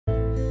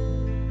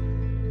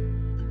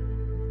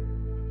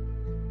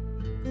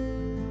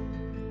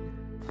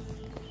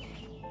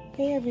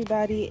Hey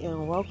everybody,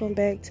 and welcome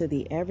back to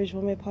the Average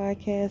Woman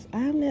Podcast.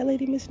 I'm that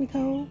lady, Miss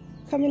Nicole,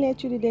 coming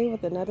at you today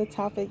with another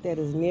topic that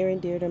is near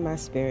and dear to my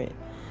spirit.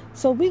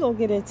 So we're going to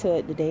get into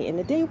it today, and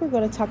today we're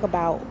going to talk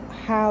about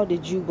how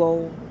did you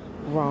go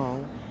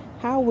wrong?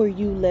 How were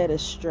you led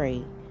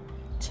astray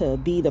to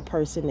be the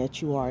person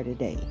that you are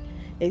today?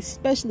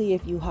 Especially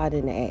if you hot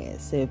in the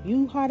ass. So if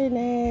you hot in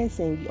the ass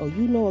or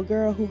you know a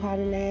girl who hot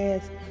in the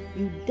ass,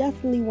 you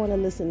definitely want to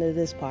listen to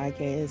this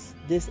podcast,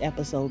 this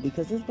episode,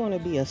 because it's going to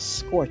be a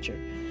scorcher.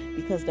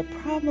 Because the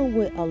problem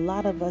with a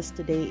lot of us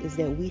today is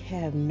that we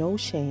have no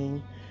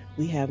shame,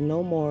 we have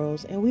no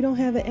morals, and we don't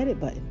have an edit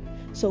button.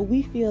 So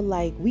we feel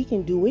like we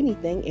can do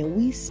anything and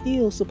we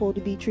still supposed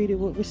to be treated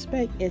with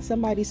respect, and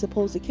somebody's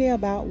supposed to care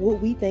about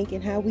what we think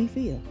and how we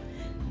feel.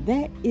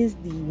 That is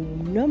the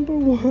number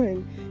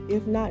one,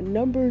 if not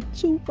number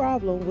two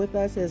problem with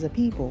us as a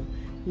people.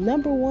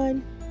 Number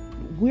one,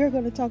 we're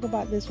going to talk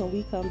about this when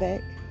we come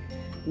back.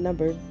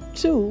 Number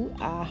two,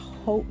 I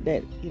hope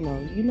that, you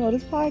know,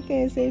 this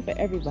podcast ain't for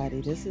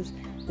everybody. This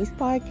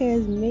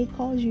podcast may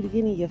cause you to get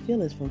in your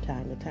feelings from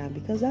time to time,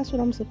 because that's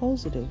what I'm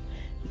supposed to do.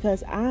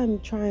 Because I'm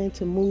trying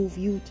to move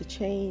you to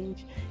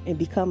change and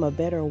become a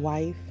better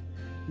wife,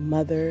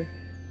 mother,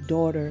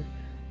 daughter,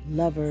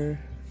 lover,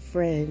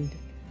 friend,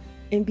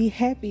 and be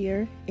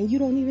happier, and you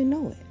don't even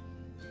know it.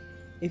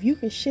 If you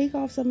can shake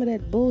off some of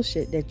that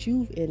bullshit that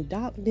you've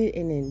adopted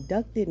and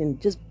inducted and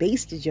just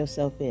basted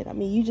yourself in. I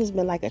mean, you just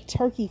been like a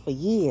turkey for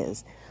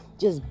years,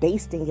 just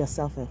basting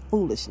yourself in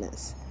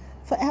foolishness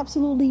for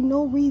absolutely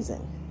no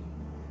reason.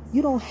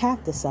 You don't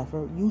have to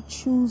suffer. You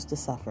choose to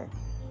suffer.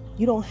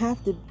 You don't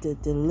have to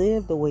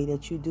live the way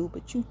that you do,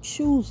 but you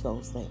choose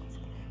those things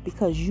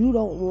because you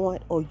don't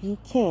want, or you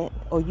can't,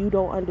 or you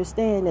don't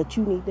understand that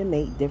you need to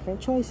make different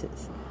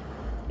choices.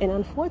 And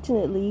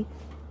unfortunately,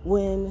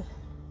 when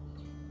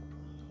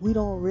we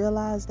don't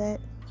realize that,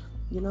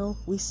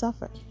 we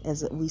suffer.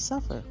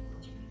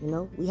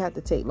 We have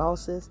to take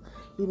losses.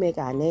 We make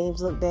our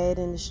names look bad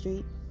in the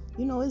street.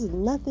 It's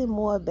nothing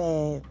more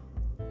bad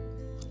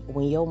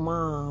when your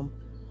mom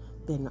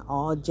been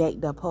all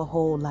jacked up her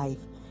whole life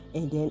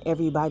and then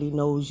everybody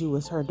knows you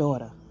as her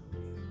daughter.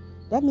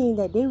 That means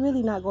that they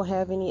really not going to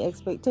have any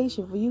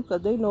expectation for you,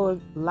 because they know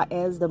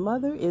as the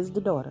mother is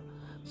the daughter.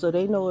 So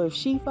they know if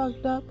she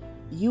fucked up,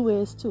 you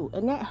is too.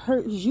 And that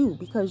hurts you,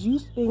 because you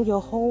spend your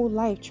whole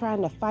life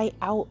trying to fight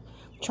out,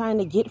 trying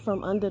to get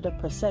from under the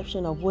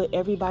perception of what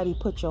everybody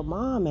put your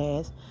mom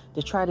as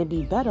to try to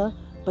be better.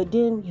 But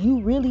then you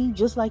really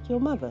just like your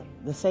mother.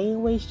 The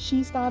same way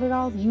she started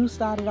off, you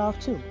started off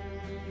too.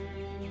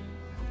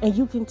 And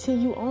you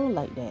continue on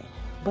like that.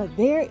 But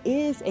there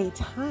is a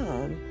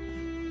time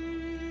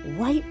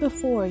right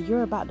before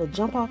you're about to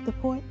jump off the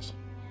porch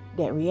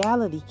that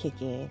reality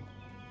kick in,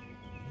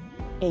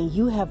 and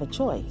you have a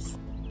choice.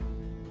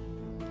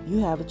 You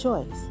have a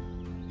choice.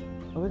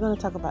 And we're going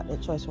to talk about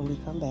that choice when we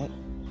come back.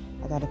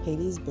 I got to pay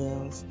these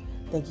bills.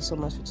 Thank you so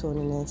much for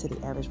tuning in to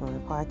the Average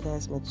Woman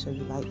Podcast. Make sure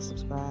you like,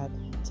 subscribe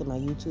to my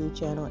YouTube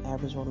channel,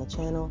 Average Woman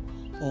Channel.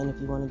 And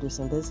if you want to do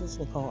some business,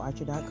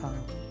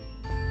 NicoleArcher.com.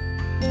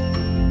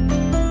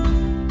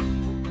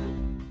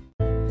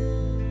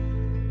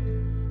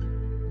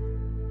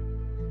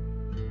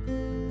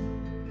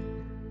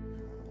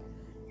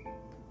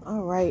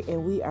 All right,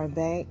 and we are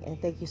back,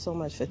 and thank you so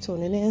much for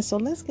tuning in. So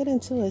let's get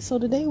into it. So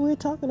today we're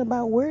talking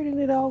about, where did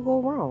it all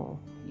go wrong?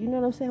 You know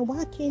what I'm saying?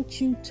 Why can't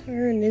you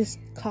turn this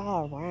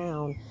car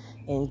around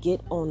and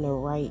get on the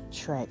right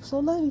track? So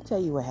let me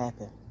tell you what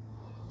happened.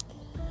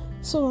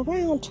 So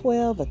around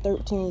 12 or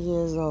 13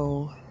 years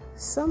old,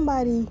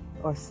 somebody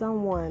or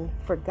someone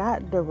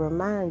forgot to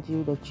remind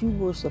you that you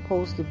were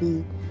supposed to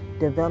be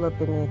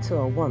developing into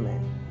a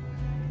woman.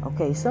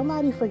 Okay,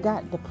 somebody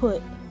forgot to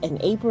put an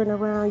apron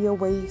around your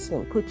waist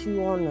and put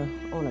you on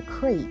a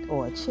crate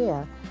or a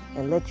chair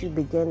and let you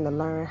begin to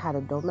learn how to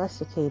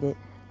domesticate it,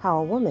 how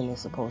a woman is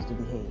supposed to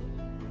behave.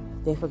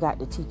 They forgot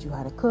to teach you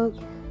how to cook.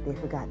 They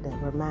forgot to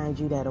remind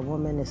you that a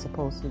woman is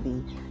supposed to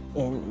be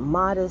in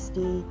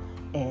modesty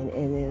and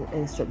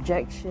in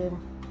subjection.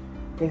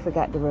 They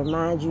forgot to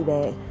remind you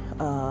that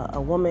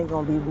a woman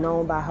gonna be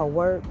known by her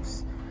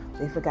works.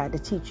 They forgot to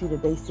teach you the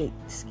basic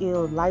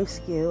skills, life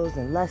skills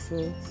and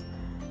lessons.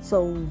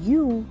 So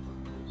you,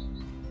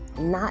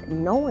 not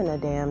knowing a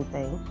damn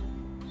thing,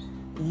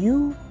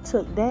 you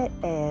took that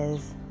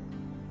as,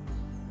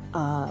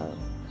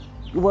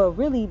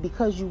 really,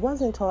 because you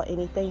wasn't taught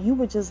anything, you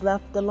were just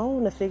left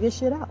alone to figure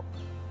shit out.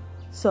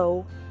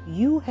 So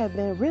you have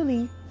been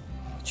really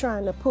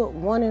trying to put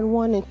 1 and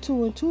 1 and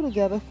 2 and 2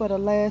 together for the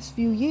last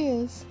few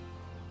years.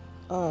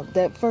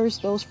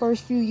 Those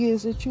first few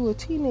years that you were a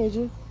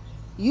teenager,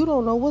 you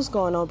don't know what's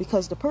going on,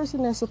 because the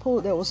person that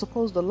was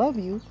supposed to love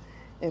you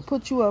and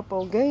put you up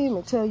on game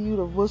and tell you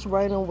what's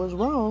right and what's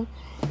wrong,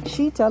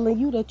 she telling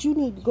you that you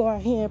need to go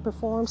out here and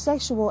perform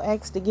sexual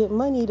acts to get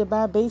money to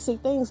buy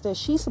basic things that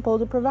she's supposed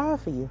to provide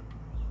for you.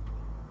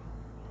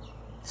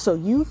 So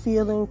you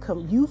feeling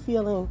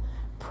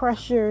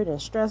pressured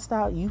and stressed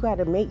out. You got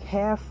to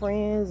have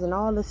friends and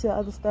all this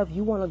other stuff.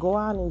 You want to go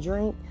out and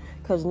drink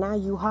because now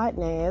you hot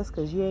and ass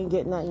because you ain't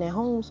getting nothing at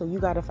home. So you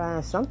got to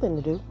find something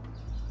to do.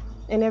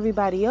 And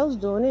everybody else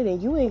doing it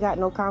and you ain't got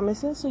no common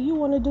sense. So you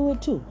want to do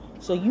it too.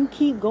 So you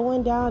keep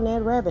going down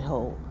that rabbit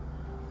hole.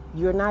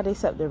 You're not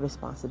accepting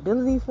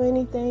responsibility for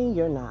anything.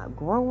 You're not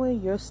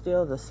growing. You're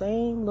still the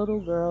same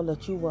little girl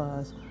that you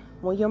was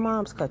when your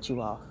moms cut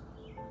you off.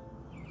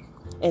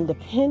 And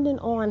depending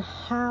on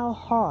how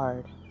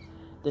hard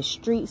the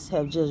streets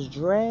have just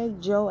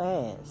dragged your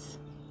ass,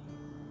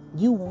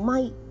 you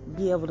might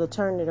be able to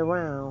turn it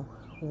around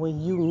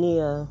when you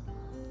near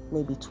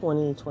maybe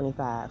 20,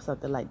 25,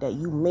 something like that.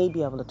 You may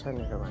be able to turn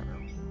it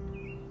around.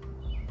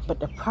 But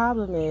the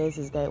problem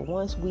is that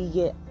once we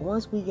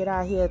get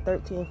out here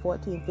 13,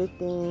 14,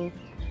 15,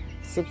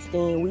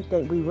 16, we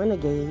think we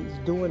renegades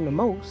doing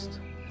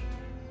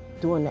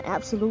the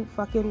absolute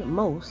fucking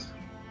most.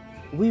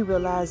 We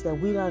realize that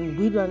we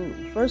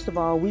done, first of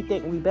all, we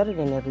think we better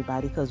than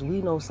everybody because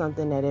we know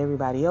something that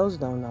everybody else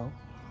don't know.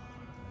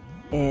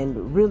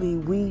 And really,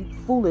 we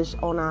foolish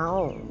on our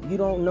own. You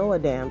don't know a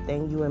damn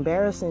thing. You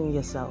embarrassing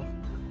yourself.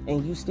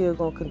 And you still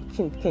going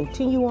to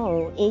continue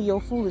on in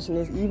your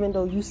foolishness, even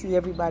though you see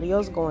everybody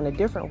else going a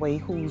different way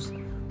who's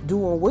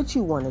doing what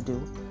you want to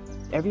do.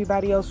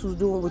 Everybody else who's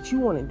doing what you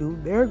want to do,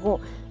 they're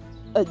going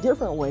a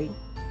different way.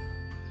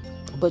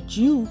 But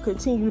you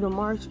continue to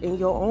march in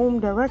your own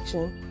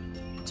direction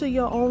to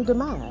your own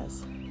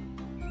demise.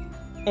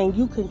 And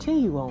you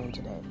continue on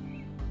today.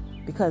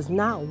 Because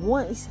not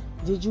once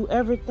did you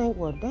ever think,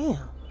 well,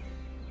 damn,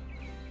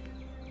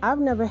 I've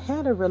never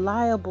had a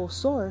reliable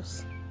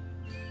source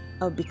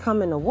of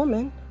becoming a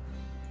woman.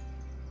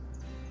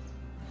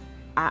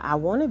 I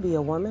want to be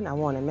a woman. I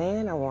want a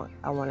man. I want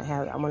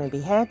to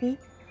be happy.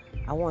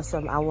 I want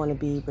to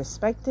be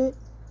respected.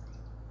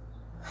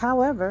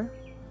 However,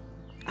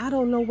 I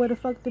don't know where the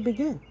fuck to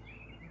begin.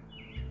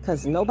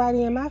 Because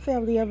nobody in my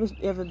family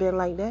ever been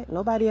like that.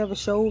 Nobody ever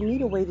showed me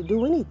the way to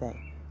do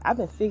anything. I've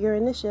been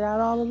figuring this shit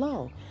out all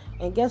along.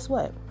 And guess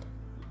what?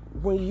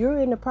 When you're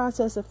in the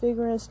process of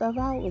figuring stuff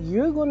out,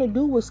 you're going to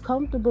do what's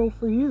comfortable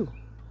for you.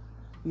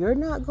 You're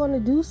not going to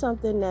do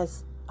something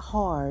that's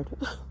hard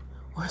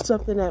or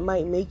something that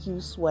might make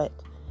you sweat.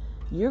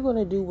 You're going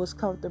to do what's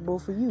comfortable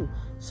for you.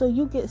 So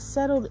you get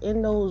settled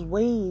in those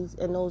ways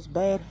and those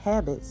bad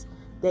habits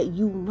that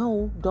you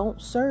know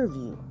don't serve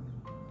you.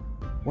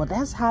 Well,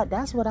 that's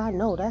what I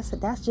know.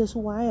 That's just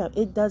who I am.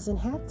 It doesn't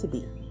have to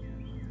be.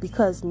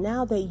 Because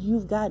now that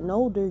you've gotten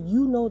older,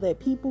 you know that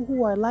people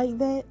who are like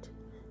that,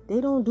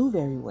 they don't do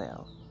very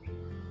well.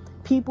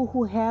 People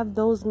who have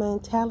those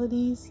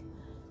mentalities,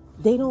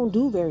 they don't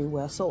do very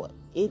well. So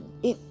it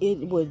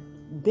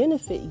would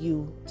benefit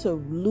you to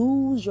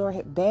lose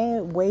your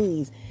bad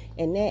ways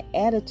and that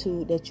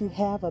attitude that you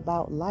have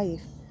about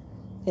life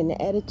and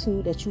the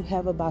attitude that you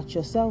have about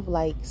yourself,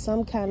 like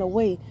some kind of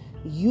way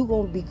you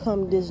gonna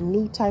become this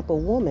new type of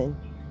woman.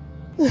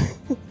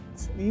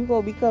 You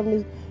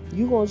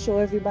gonna show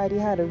everybody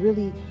how to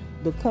really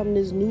become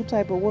this new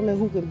type of woman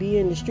who can be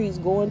in the streets,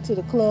 going to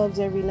the clubs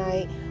every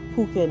night,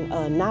 who can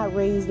not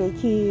raise their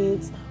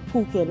kids,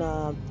 who can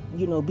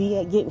be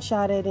getting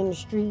shot at in the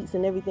streets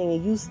and everything,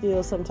 and you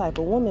still some type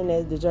of woman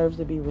that deserves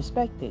to be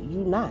respected. You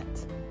not.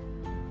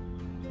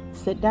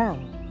 Sit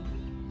down.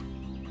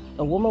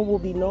 A woman will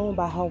be known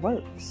by her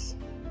works.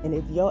 And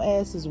if your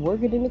ass is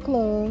working in the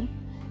club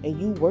and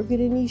you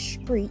working in these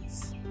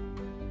streets,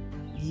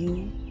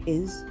 you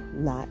is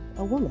not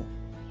a woman.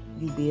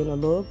 You being a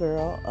little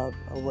girl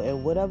or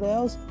whatever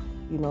else,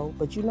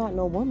 but you're not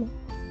no woman.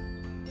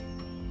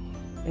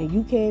 And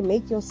you can't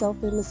make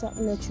yourself into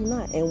something that you're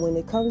not. And when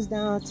it comes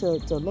down to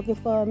looking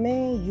for a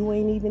man, you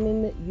ain't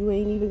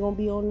even gonna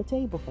be on the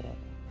table for that.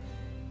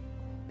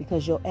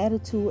 Because your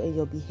attitude and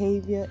your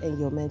behavior and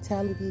your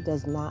mentality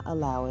does not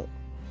allow it.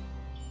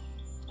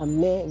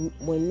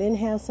 When men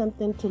have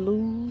something to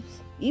lose,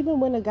 even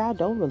when a guy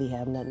don't really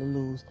have nothing to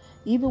lose,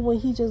 even when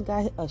he just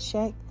got a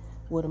shack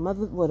with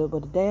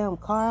a damn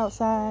car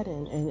outside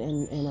and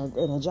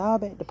a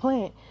job at the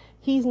plant,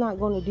 he's not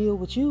going to deal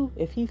with you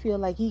if he feel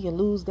like he can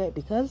lose that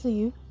because of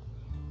you.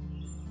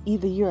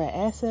 Either you're an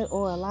asset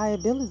or a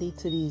liability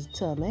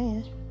to a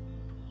man.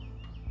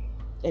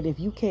 And if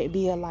you can't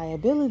be a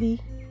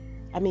liability,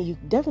 you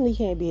definitely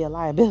can't be a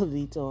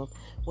liability to him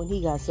when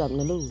he got something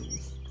to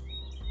lose.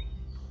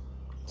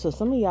 So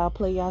some of y'all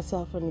play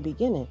yourself from the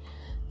beginning.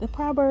 The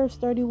Proverbs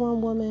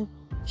 31 woman,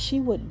 she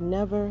would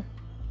never,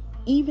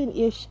 even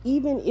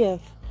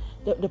if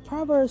the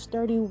Proverbs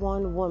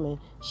 31 woman,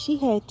 she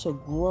had to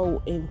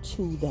grow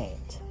into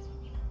that.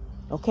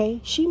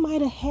 Okay? She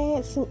might have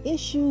had some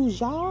issues,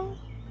 y'all.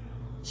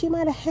 She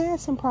might have had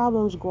some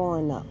problems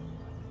growing up.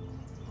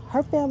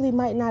 Her family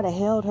might not have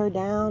held her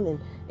down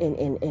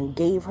and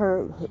gave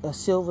her a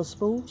silver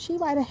spoon. She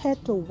might have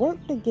had to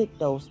work to get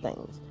those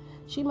things.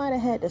 She might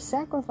have had to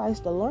sacrifice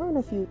to learn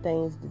a few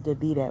things to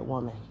be that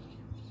woman.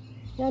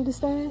 You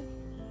understand?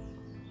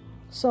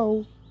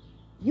 So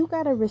You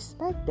gotta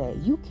respect that.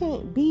 You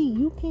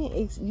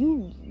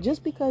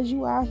just because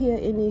you out here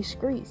in these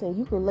streets and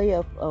you can lay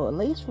a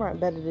lace front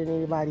better than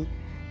anybody,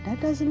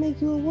 that doesn't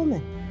make you a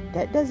woman.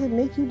 That doesn't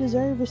make you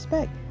deserve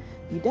respect.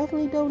 You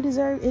definitely don't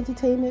deserve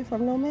entertainment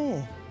from no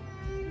man.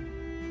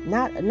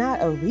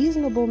 Not a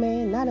reasonable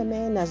man, not a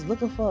man that's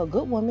looking for a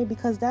good woman,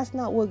 because that's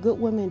not what good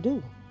women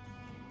do.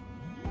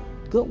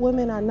 Good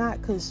women are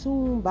not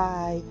consumed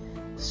by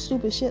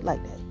stupid shit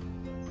like that.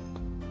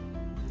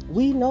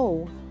 We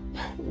know,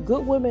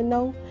 good women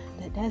know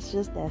that that's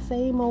just that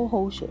same old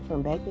hoe shit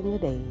from back in the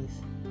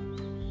days.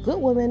 Good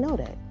women know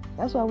that.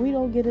 That's why we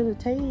don't get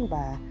entertained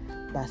by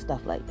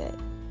stuff like that.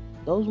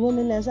 Those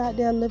women that's out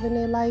there living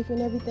their life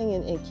and everything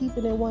and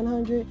keeping it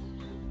 100,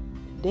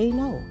 they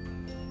know.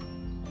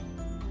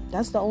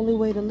 That's the only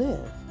way to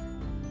live.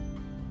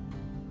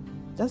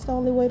 That's the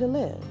only way to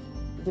live.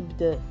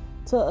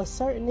 To a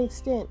certain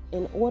extent,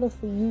 in order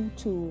for you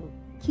to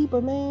keep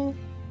a man,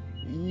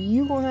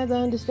 you're going to have to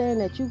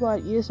understand that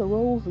it's a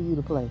role for you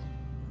to play.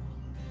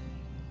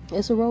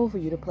 It's a role for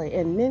you to play.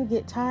 And men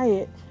get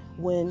tired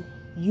when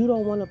you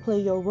don't want to play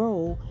your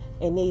role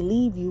and they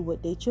leave you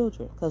with their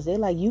children. Because they're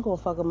like, you going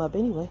to fuck them up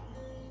anyway.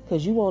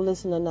 Because you won't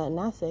listen to nothing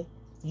I say.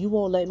 You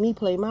won't let me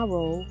play my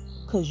role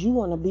because you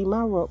want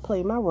to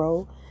play my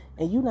role,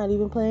 and you're not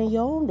even playing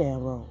your own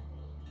damn role.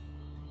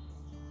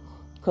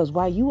 Because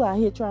while you out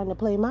here trying to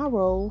play my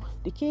role,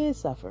 the kids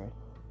suffering.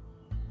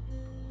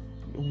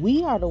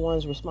 We are the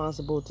ones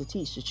responsible to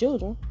teach the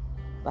children.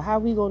 But how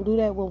we going to do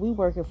that when we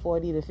working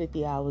 40 to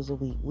 50 hours a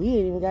week? We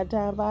ain't even got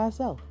time for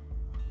ourselves.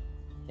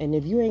 And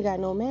if you ain't got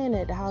no man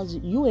at the house,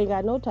 you ain't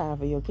got no time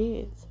for your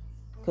kids.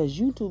 Because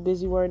you too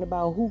busy worrying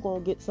about who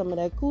going to get some of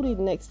that cootie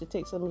next to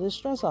take some of the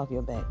stress off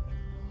your back.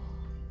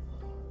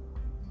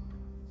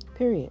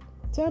 Period.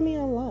 Tell me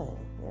I'm lying,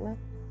 you know?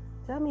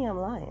 Tell me I'm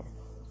lying.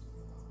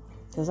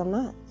 Because I'm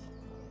not.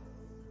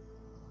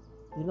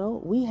 You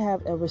know, we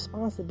have a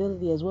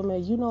responsibility as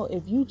women. You know,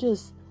 if you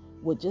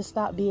would just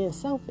stop being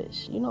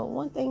selfish. You know,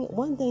 one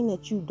thing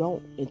that you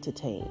don't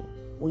entertain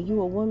when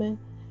you're a woman,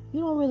 you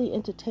don't really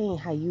entertain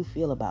how you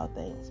feel about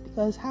things.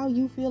 Because how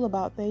you feel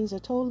about things are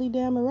totally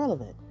damn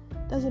irrelevant.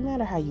 Doesn't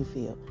matter how you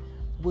feel.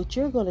 What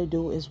you're going to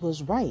do is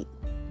what's right.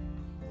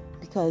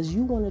 Because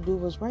you want to do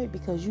what's right,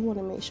 because you want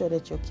to make sure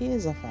that your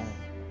kids are fine.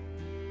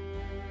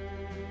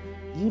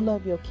 You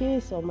love your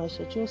kids so much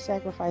that you'll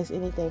sacrifice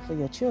anything for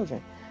your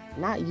children.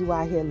 Not you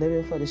out here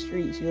living for the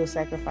streets. You'll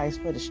sacrifice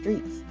for the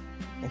streets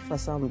and for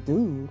some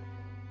dude.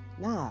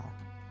 Nah.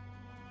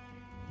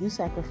 You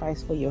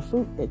sacrifice for your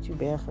fruit that you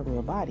bear from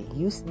your body.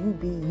 You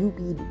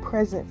be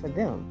present for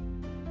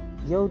them.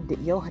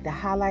 The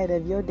highlight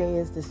of your day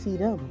is to see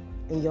them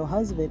and your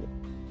husband,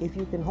 if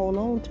you can hold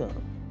on to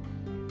them.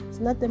 It's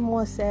nothing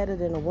more sadder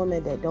than a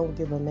woman that don't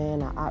give a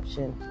man an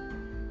option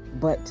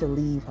but to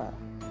leave her.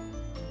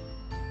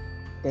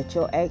 That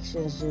your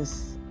actions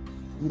just,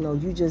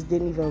 you just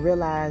didn't even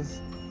realize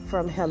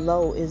from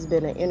hello it's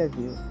been an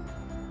interview.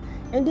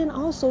 And then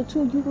also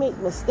too, you make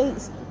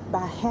mistakes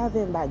by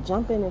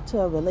jumping into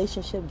a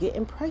relationship,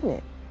 getting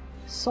pregnant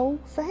so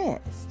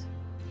fast.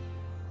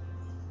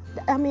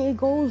 I mean, it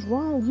goes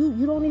wrong.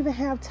 You don't even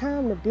have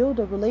time to build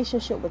a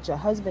relationship with your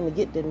husband, to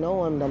get to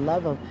know him, to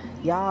love him.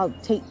 Y'all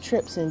take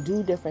trips and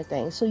do different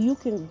things so you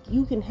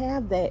can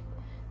have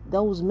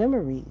those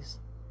memories.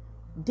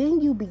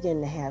 Then you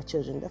begin to have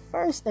children. The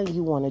first thing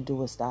you want to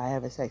do is start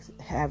having sex,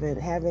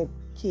 having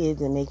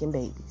kids and making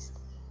babies.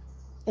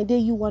 And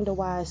then you wonder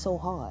why it's so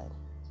hard.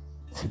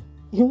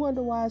 You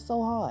wonder why it's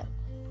so hard.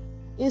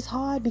 It's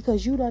hard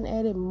because you done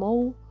added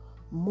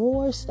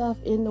more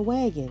stuff in the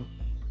wagon.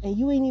 And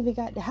you ain't even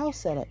got the house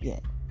set up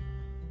yet.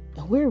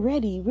 And we're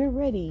ready.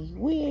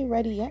 We ain't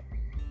ready yet.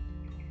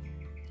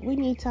 We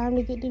need time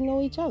to get to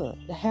know each other,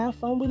 to have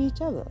fun with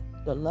each other,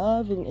 to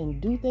love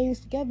and do things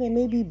together, and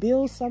maybe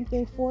build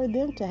something for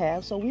them to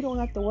have so we don't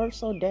have to work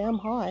so damn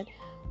hard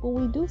when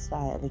we do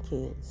start having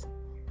kids.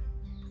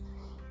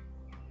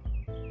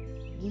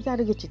 You got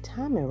to get your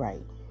timing right.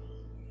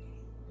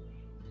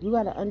 You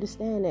got to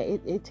understand that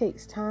it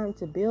takes time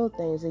to build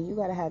things, and you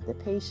got to have the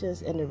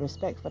patience and the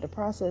respect for the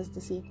process to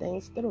see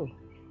things through.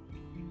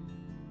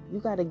 You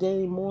got to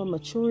gain more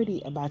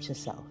maturity about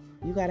yourself.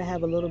 You got to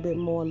have a little bit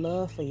more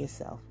love for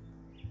yourself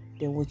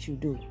than what you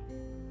do.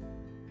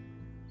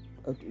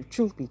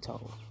 Truth be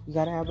told, you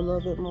got to have a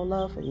little bit more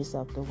love for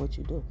yourself than what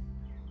you do.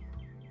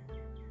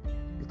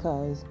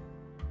 Because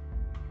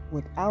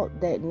without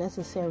that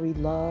necessary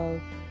love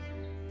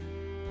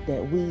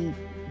that we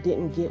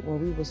didn't get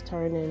when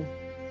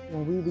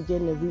we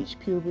begin to reach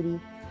puberty,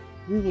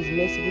 we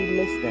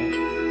missed that.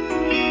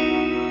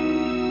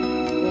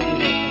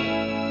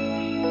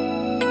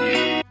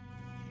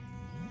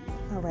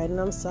 All right, and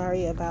I'm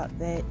sorry about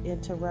that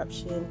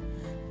interruption.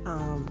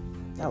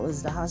 That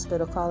was the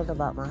hospital calling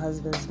about my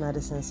husband's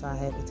medicine, so I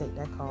had to take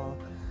that call.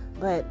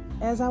 But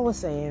as I was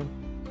saying,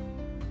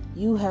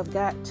 you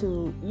got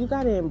to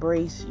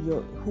embrace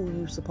who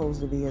you're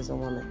supposed to be as a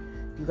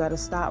woman. You got to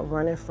stop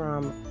running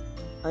from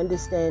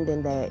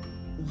understanding that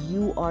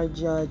you are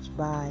judged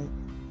by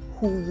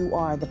who you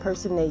are, the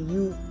person that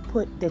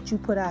you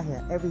put out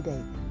here every day.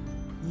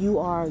 You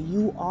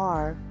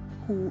are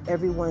who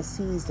everyone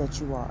sees that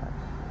you are.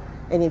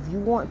 And if you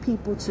want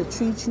people to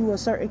treat you a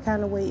certain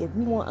kind of way, if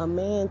you want a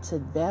man to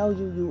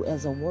value you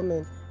as a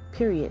woman,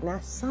 period. Now,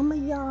 some of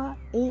y'all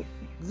ain't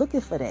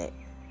looking for that.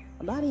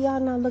 A lot of y'all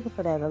not looking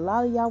for that. A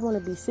lot of y'all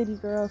want to be city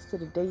girls to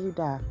the day you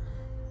die.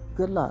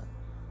 Good luck.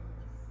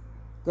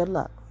 Good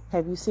luck.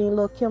 Have you seen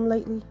Lil' Kim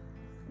lately?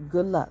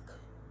 Good luck.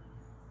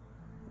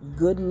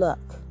 Good luck.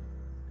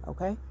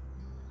 Okay?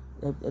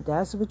 If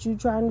that's what you're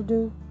trying to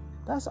do,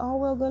 that's all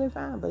well, good and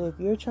fine. But if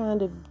you're trying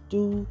to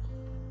do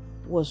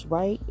what's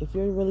right, if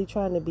you're really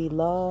trying to be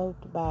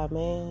loved by a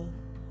man,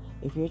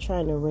 if you're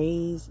trying to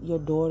raise your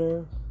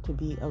daughter to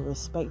be a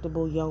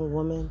respectable young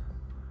woman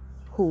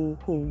who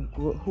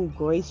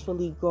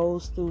gracefully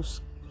goes through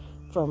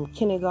from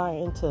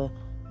kindergarten to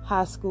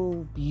high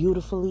school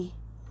beautifully,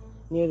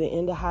 near the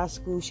end of high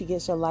school she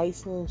gets her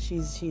license,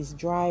 she's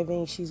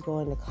driving, she's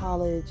going to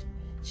college,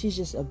 she's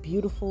just a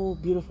beautiful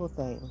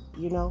thing,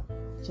 you know.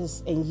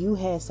 Just, and you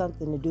had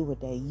something to do with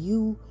that.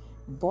 You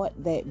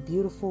brought that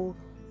beautiful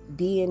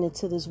being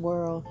into this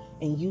world,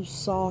 and you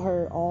saw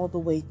her all the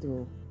way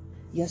through.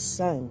 Your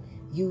son,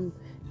 you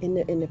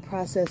in the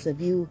process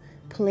of you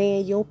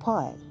playing your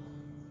part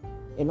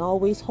and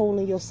always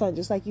holding your son,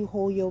 just like you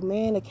hold your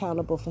man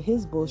accountable for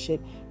his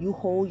bullshit, you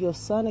hold your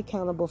son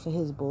accountable for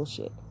his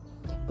bullshit.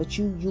 But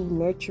you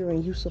nurture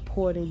and you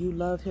support and you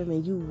love him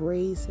and you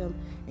raise him,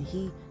 and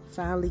he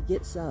finally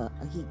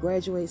he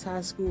graduates high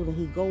school and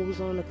he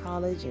goes on to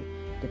college and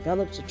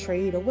develops a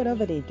trade or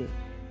whatever they do.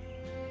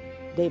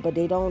 But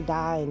they don't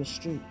die in the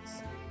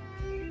streets.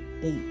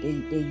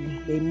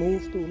 They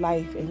move through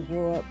life and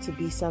grow up to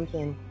be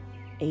something,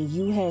 and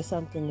you had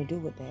something to do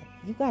with that.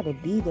 You got to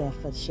be there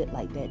for shit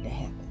like that to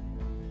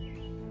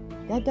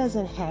happen. That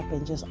doesn't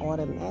happen just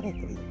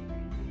automatically.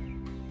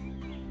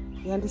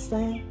 You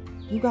understand?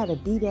 You got to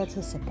be there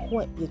to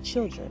support your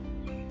children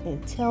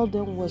and tell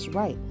them what's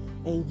right.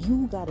 And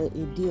you got to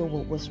deal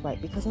with what's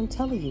right. Because I'm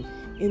telling you,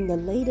 in the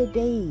later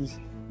days,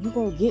 you're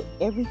going to get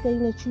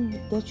everything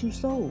that you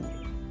sold.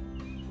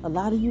 A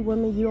lot of you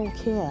women, you don't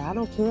care. I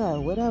don't care.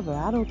 Whatever.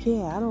 I don't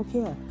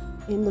care.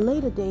 In the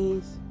later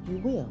days, you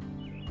will.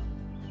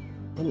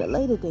 In the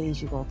later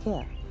days, you're going to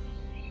care.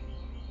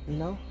 You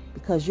know?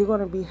 Because you're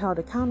going to be held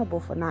accountable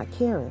for not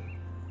caring.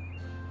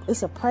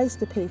 It's a price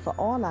to pay for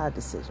all our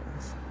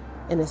decisions.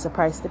 And it's a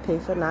price to pay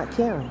for not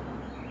caring.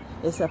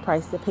 It's a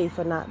price to pay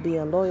for not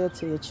being loyal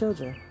to your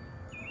children.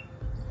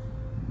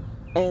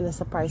 And it's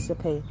a price to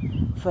pay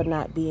for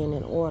not being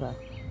in order.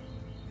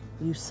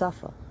 You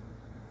suffer.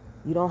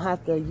 You don't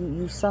have to,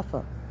 you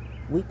suffer.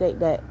 We think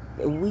that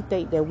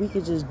we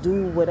could just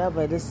do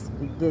whatever.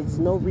 There's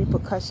no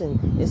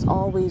repercussion. It's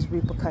always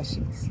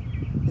repercussions.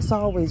 It's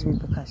always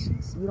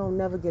repercussions. You don't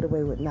never get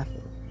away with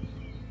nothing.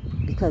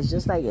 Because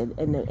just like,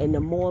 and the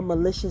more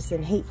malicious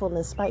and hateful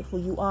and spiteful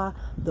you are,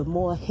 the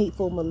more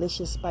hateful,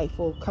 malicious,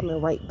 spiteful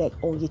coming right back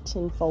on you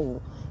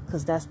tenfold.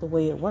 Because that's the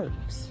way it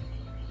works.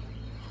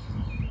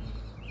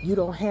 You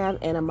don't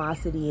have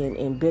animosity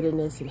and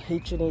bitterness and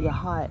hatred in your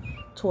heart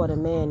toward a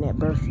man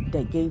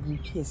that gave you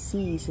his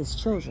seeds, his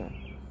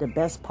children, the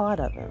best part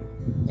of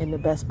him and the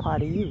best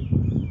part of you.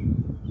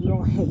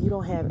 You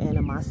don't have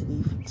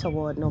animosity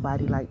toward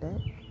nobody like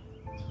that.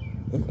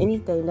 If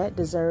anything, that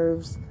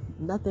deserves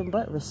nothing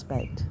but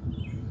respect.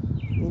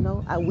 You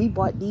know, we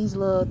brought these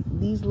little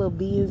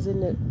beings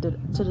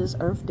to this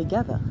earth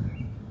together,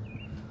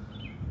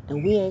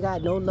 and we ain't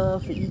got no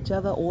love for each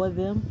other or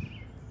them.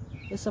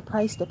 It's a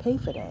price to pay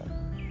for that.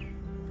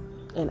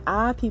 And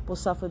our people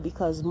suffer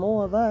because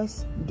more of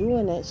us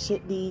doing that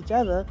shit to each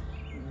other,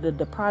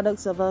 the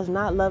products of us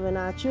not loving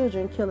our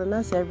children, killing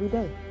us every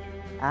day.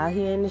 Out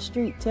here in the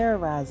street,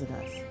 terrorizing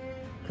us.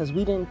 Because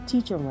we didn't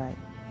teach them right.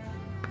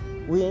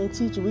 We didn't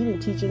teach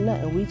them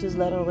nothing. We just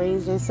let them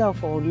raise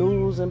themselves on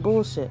noodles and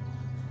bullshit.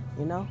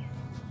 You know?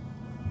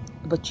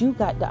 But you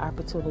got the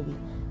opportunity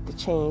to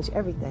change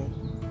everything.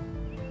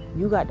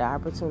 You got the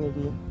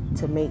opportunity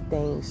to make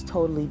things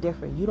totally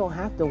different. You don't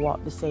have to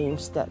walk the same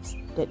steps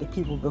that the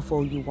people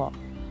before you walk.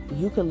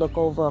 You can look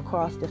over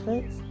across the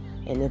fence,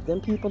 and if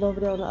them people over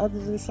there on the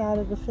other side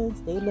of the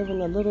fence, they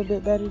living a little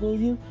bit better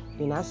than you,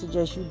 then I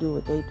suggest you do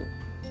what they do.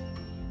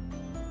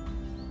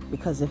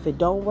 Because if it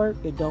don't work,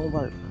 it don't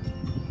work.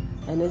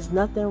 And there's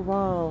nothing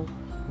wrong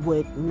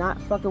with not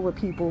fucking with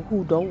people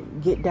who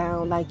don't get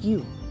down like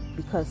you.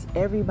 Because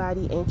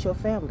everybody ain't your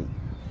family.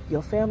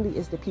 Your family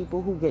is the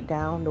people who get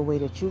down the way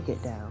that you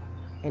get down.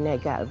 And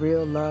that got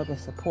real love and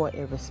support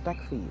and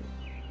respect for you.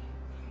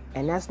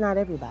 And that's not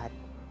everybody.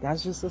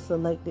 That's just a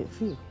selected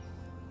few.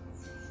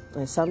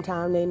 And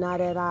sometimes they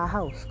not at our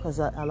house. Because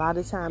a lot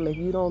of time, if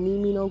you don't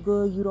mean me no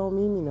good, you don't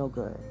mean me no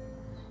good.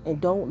 And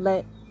don't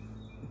let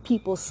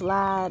people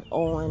slide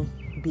on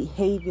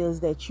behaviors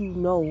that you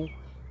know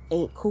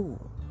ain't cool.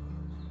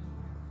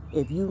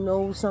 If you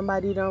know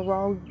somebody done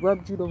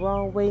rubbed you the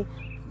wrong way,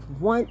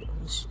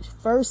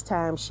 first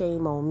time,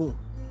 shame on me.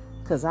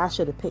 Because I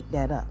should have picked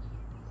that up.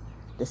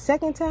 The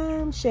second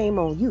time, shame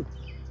on you.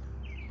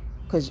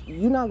 Because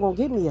you're not going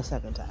to get me a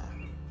second time.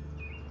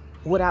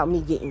 without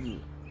me getting you.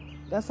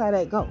 That's how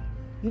that go.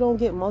 You don't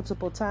get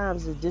multiple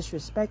times to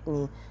disrespect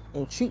me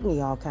and treat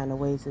me all kind of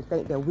ways and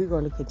think that we're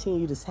going to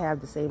continue to have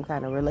the same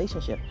kind of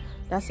relationship.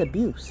 That's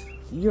abuse.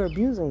 You're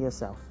abusing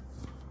yourself.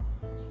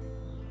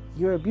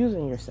 You're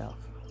abusing yourself.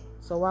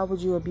 So why would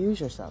you abuse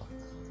yourself?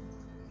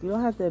 You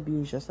don't have to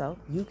abuse yourself.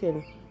 You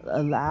can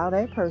allow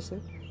that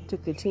person to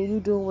continue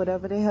doing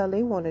whatever the hell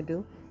they want to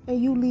do,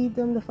 and you leave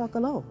them the fuck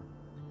alone.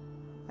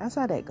 That's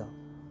how that goes.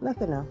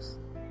 Nothing else.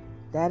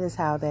 That is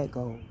how that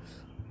goes.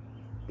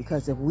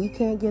 Because if we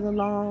can't get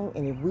along,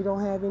 and if we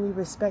don't have any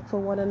respect for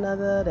one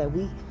another, that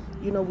we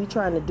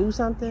trying to do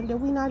something,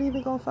 then we not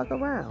even gonna fuck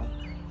around.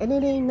 And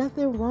it ain't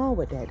nothing wrong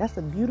with that. That's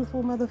a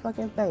beautiful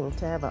motherfucking thing,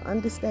 to have an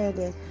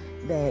understanding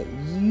that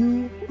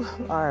you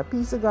are a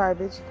piece of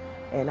garbage,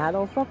 and I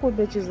don't fuck with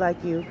bitches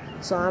like you,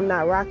 so I'm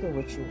not rocking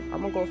with you.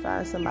 I'm gonna go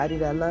find somebody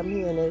that love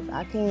me, and if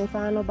I can't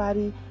find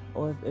nobody,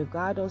 or if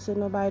God don't send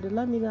nobody to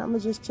love me, then I'm gonna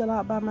just chill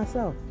out by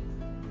myself.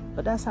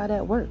 But that's how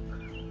that works.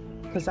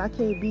 Because I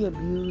can't be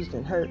abused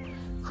and hurt,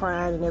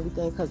 crying and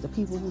everything, because the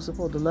people who's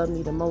supposed to love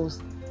me the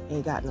most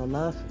ain't got no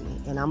love for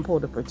me. And I'm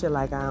supposed to pretend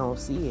like I don't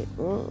see it.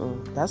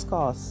 That's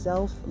called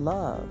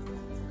self-love.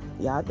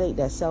 Y'all think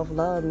that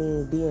self-love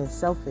means being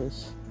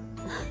selfish.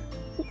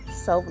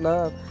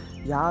 Self-love.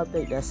 Y'all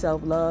think that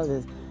self-love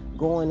is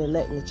going and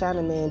letting the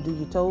Chinaman do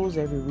your toes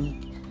every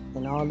week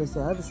and all this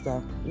other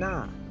stuff.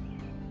 Nah.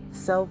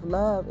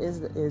 Self-love is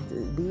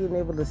being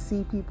able to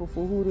see people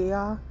for who they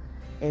are,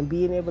 and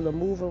being able to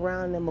move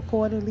around them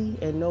accordingly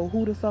and know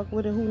who to fuck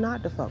with and who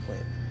not to fuck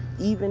with,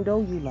 even though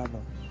you love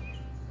them.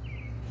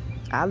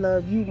 I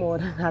love you more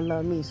than I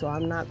love me, so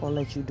I'm not going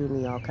to let you do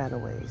me all kind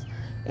of ways.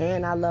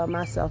 And I love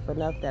myself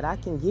enough that I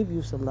can give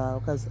you some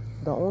love, because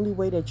the only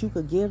way that you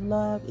could give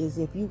love is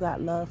if you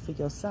got love for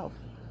yourself.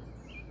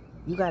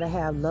 You got to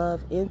have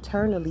love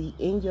internally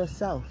in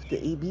yourself to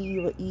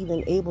be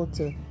even able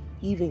to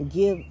even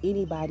give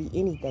anybody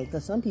anything,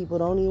 because some people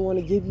don't even want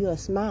to give you a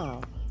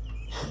smile.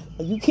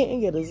 You can't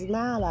get a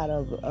smile out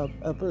of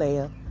a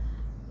player,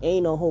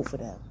 ain't no hope for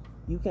that.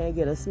 You can't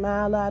get a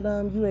smile out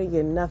of them, you ain't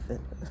getting nothing.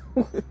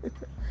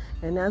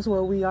 And that's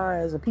where we are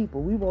as a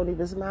people. We won't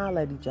even smile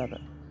at each other,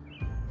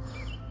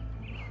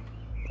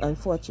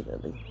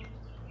 unfortunately.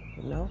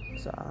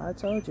 So I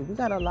told you, we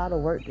got a lot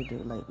of work to do,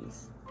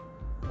 ladies.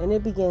 And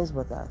it begins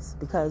with us.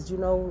 Because,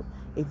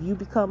 if you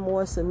become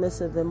more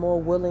submissive and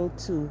more willing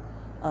to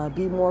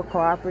be more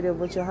cooperative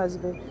with your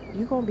husband,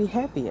 you're going to be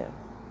happier.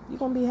 You're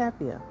going to be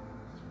happier.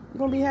 You're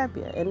going to be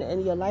happier,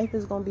 and your life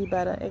is going to be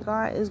better, and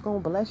God is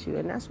going to bless you.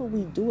 And that's what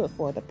we do it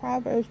for. The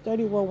Proverbs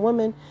 31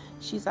 woman,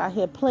 she's out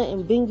here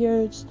planting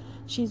vineyards.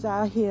 She's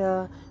out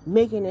here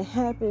making it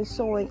happen,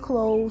 sewing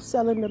clothes,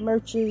 selling the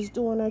merches,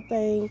 doing her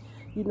thing,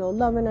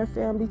 loving her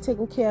family,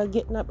 taking care,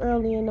 getting up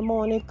early in the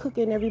morning,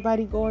 cooking,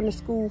 everybody going to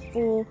school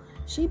full.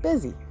 She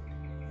busy,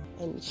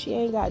 and she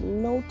ain't got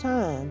no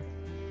time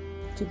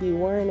to be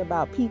worrying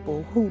about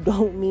people who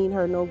don't mean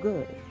her no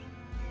good.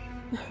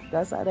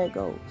 That's how that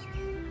goes.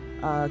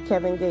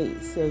 Kevin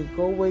Gates said,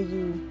 go where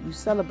you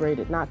celebrate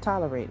it, not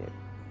tolerate it.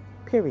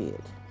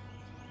 Period.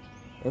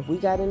 If we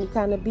got any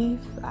kind of beef,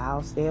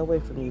 I'll stay away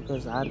from you,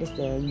 because I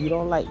understand you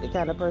don't like the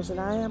kind of person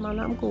I am,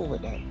 and I'm cool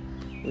with that.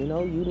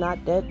 You're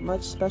not that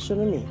much special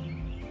to me.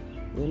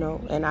 And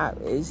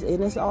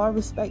it's all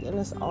respect and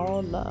it's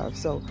all love.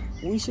 So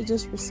we should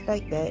just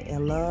respect that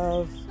and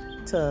love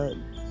to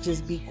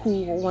just be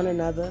cool with one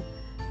another,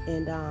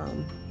 and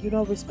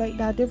respect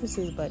our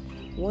differences. But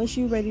once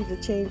you're ready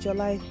to change your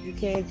life, you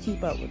can't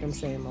keep up with them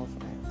same old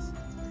friends.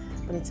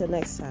 But until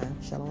next time,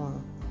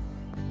 shalom.